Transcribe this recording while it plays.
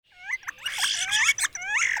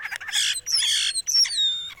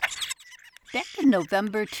Back in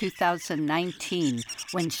November 2019,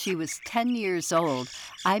 when she was 10 years old,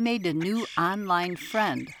 I made a new online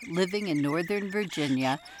friend living in Northern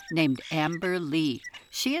Virginia named Amber Lee.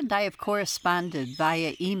 She and I have corresponded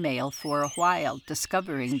via email for a while,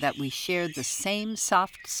 discovering that we share the same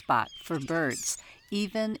soft spot for birds,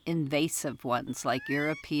 even invasive ones like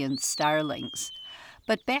European starlings.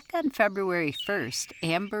 But back on February 1st,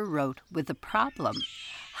 Amber wrote with a problem.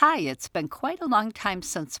 Hi, it's been quite a long time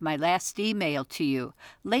since my last email to you.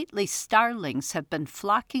 Lately, starlings have been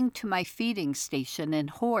flocking to my feeding station in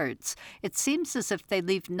hordes. It seems as if they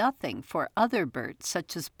leave nothing for other birds,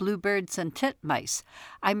 such as bluebirds and titmice.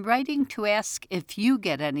 I'm writing to ask if you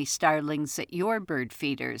get any starlings at your bird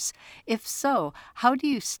feeders. If so, how do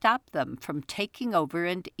you stop them from taking over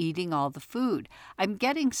and eating all the food? I'm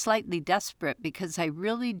getting slightly desperate because I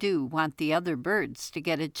really do want the other birds to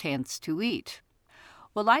get a chance to eat.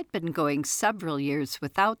 Well, I'd been going several years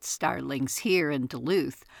without starlings here in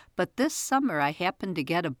Duluth, but this summer I happened to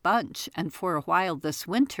get a bunch, and for a while this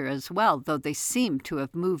winter as well, though they seem to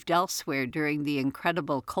have moved elsewhere during the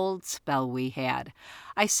incredible cold spell we had.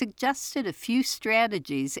 I suggested a few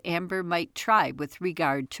strategies Amber might try with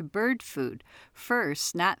regard to bird food.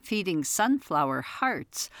 First, not feeding sunflower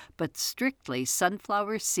hearts, but strictly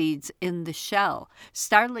sunflower seeds in the shell.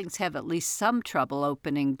 Starlings have at least some trouble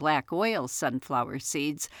opening black oil sunflower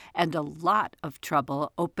seeds, and a lot of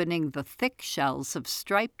trouble opening the thick shells of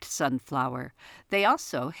striped sunflower. They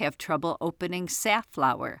also have trouble opening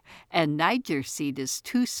safflower, and Niger seed is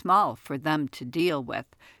too small for them to deal with.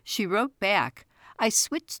 She wrote back, I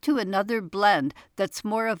switched to another blend that's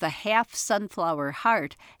more of a half sunflower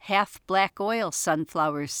heart, half black oil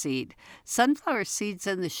sunflower seed. Sunflower seeds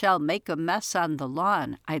in the shell make a mess on the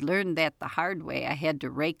lawn. I learned that the hard way. I had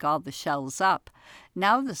to rake all the shells up.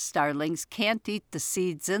 Now the starlings can't eat the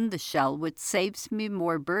seeds in the shell, which saves me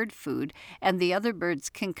more bird food, and the other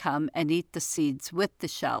birds can come and eat the seeds with the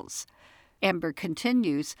shells. Amber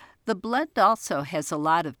continues, the blend also has a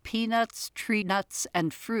lot of peanuts, tree nuts,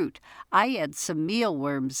 and fruit. I add some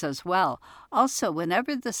mealworms as well. Also,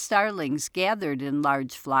 whenever the starlings gathered in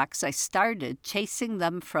large flocks, I started chasing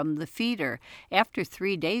them from the feeder. After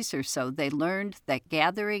 3 days or so, they learned that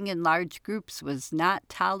gathering in large groups was not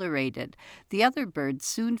tolerated. The other birds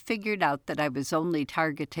soon figured out that I was only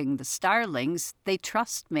targeting the starlings. They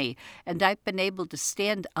trust me, and I've been able to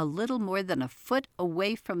stand a little more than a foot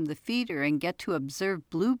away from the feeder and get to observe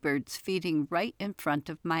bluebirds feeding right in front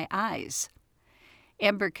of my eyes.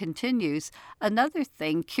 Amber continues, another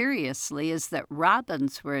thing, curiously, is that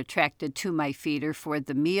robins were attracted to my feeder for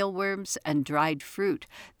the mealworms and dried fruit.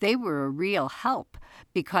 They were a real help,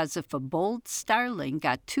 because if a bold starling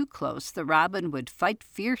got too close, the robin would fight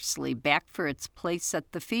fiercely back for its place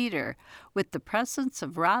at the feeder. With the presence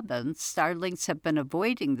of robins, starlings have been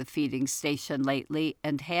avoiding the feeding station lately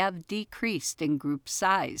and have decreased in group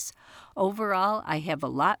size. Overall, I have a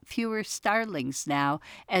lot fewer starlings now,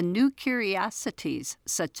 and new curiosities,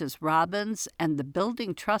 such as robins and the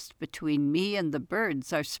building trust between me and the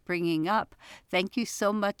birds, are springing up. Thank you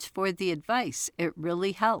so much for the advice. It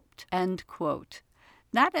really helped." End quote.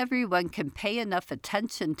 Not everyone can pay enough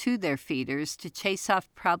attention to their feeders to chase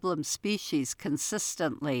off problem species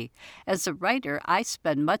consistently. As a writer, I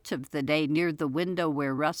spend much of the day near the window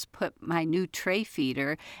where Russ put my new tray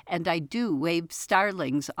feeder, and I do wave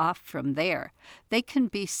starlings off from there. They can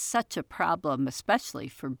be such a problem, especially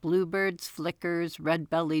for bluebirds, flickers,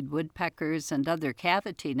 red-bellied woodpeckers, and other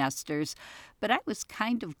cavity nesters, but I was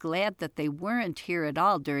kind of glad that they weren't here at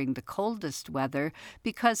all during the coldest weather,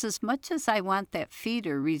 because as much as I want that feeder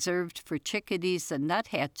reserved for chickadees and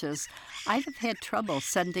nuthatches, I'd have had trouble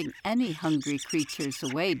sending any hungry creatures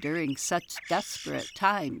away during such desperate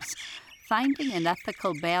times. Finding an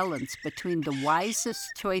ethical balance between the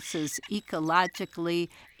wisest choices ecologically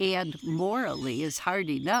and morally is hard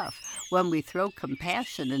enough. When we throw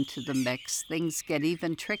compassion into the mix, things get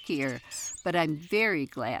even trickier. But I'm very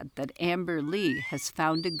glad that Amber Lee has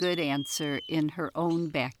found a good answer in her own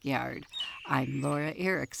backyard. I'm Laura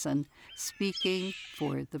Erickson, speaking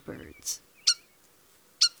for the birds.